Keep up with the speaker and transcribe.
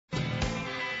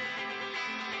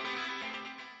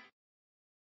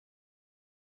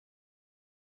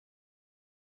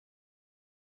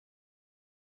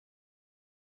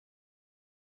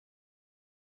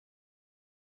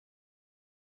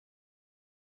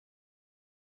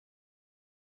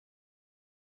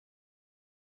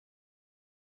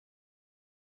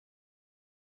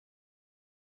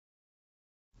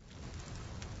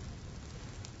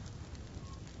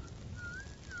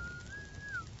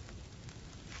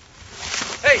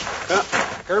Hey!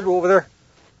 Caribou over there.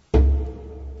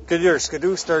 Get your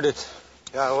skidoo started.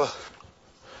 Yeah, well.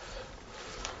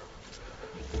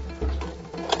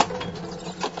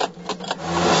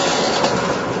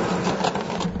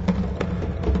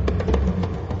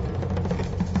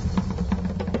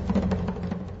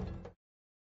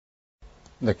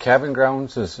 The calving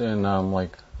grounds is in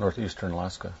like Northeastern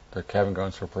Alaska. The calving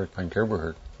grounds for porcupine caribou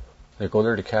herd. They go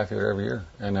there to calve here every year,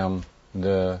 and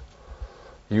the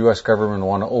U.S. government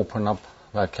want to open up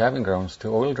that calving grounds to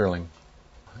oil drilling,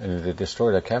 and if they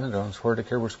destroy that calving grounds, where the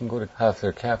caribous can go to have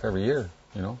their calf every year,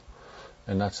 you know,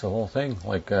 and that's the whole thing.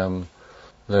 Like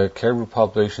the caribou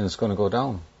population is going to go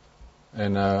down,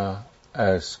 and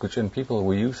as Gwitchin people,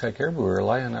 we use that caribou, we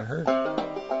rely on that herd.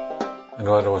 I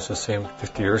know it was the same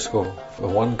 50 years ago.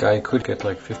 One guy could get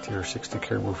like 50 or 60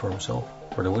 caribou for himself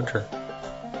for the winter.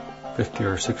 50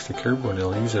 or 60 caribou, and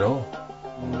they'll use it all.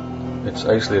 It's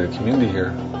isolated community here,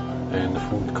 and the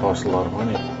food costs a lot of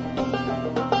money.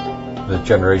 The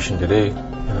generation today, you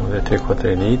know, they take what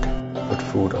they need, put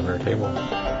food on their table.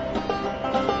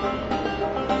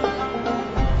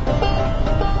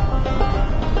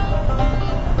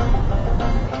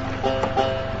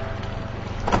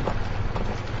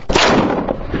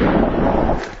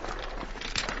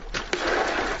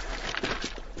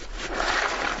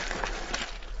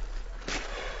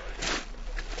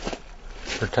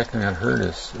 Protecting that herd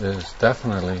is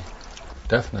definitely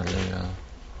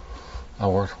a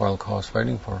worthwhile cause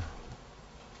fighting for.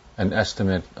 An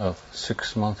estimate of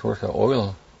 6 months worth of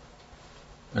oil,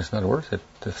 it's not worth it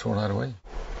to throw that away.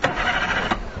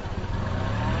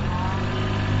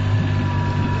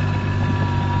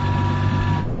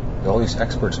 All these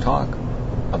experts talk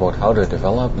about how to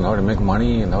develop and how to make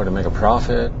money and how to make a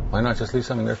profit. Why not just leave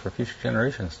something there for future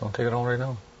generations? Don't take it all right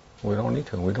now. We don't need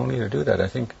to. We don't need to do that. I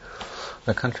think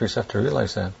the countries have to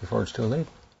realize that before it's too late.